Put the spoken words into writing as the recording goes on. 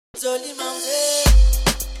Zoli Mamzel.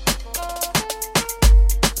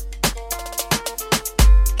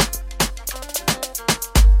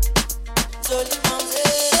 Zoli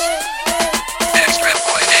Mamzel.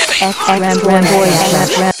 Extremboy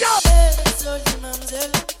Adharsh. Zoli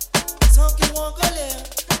Mamzel. Sans qu'il en colère,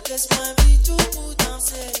 laisse-moi vivre tout pour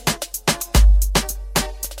danser.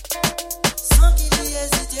 Sans qu'il y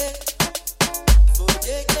hésite, faut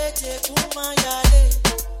décréter pour m'en y aller.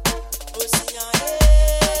 Aussi y aller.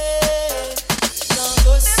 Dans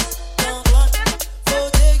gauche, dans droite, faut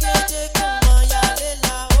décréter pour m'en y aller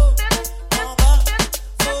là-haut. En bas,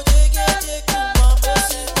 faut décréter pour m'en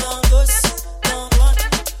bosser. Dans gauche, dans droite,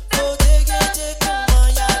 faut décréter pour m'en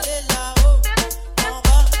y aller là-haut. En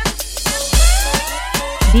bas,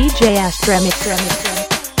 DJ ExtremzZ.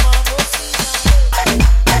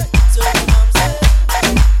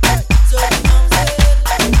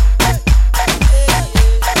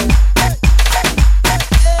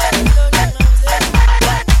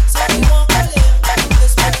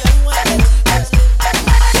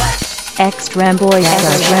 Extremboy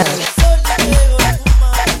Adharsh.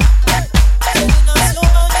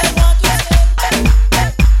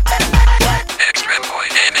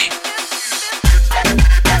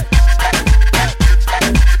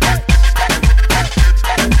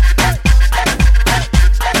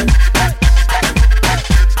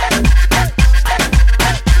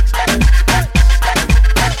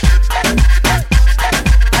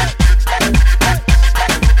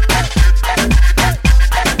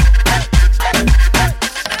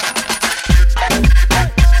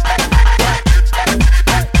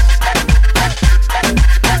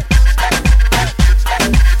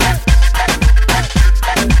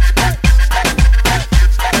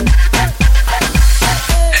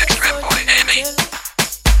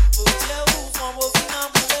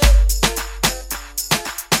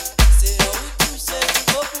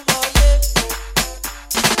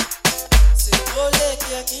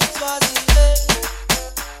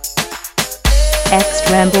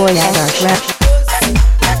 Extremboy Adharsh.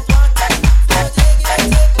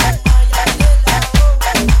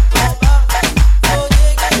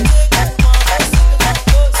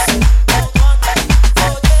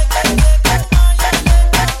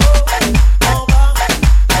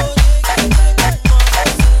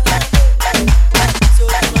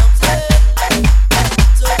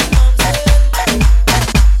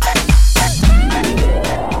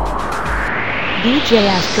 DJ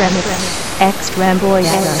ExtremzZ. Extremboy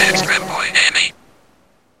Adharsh.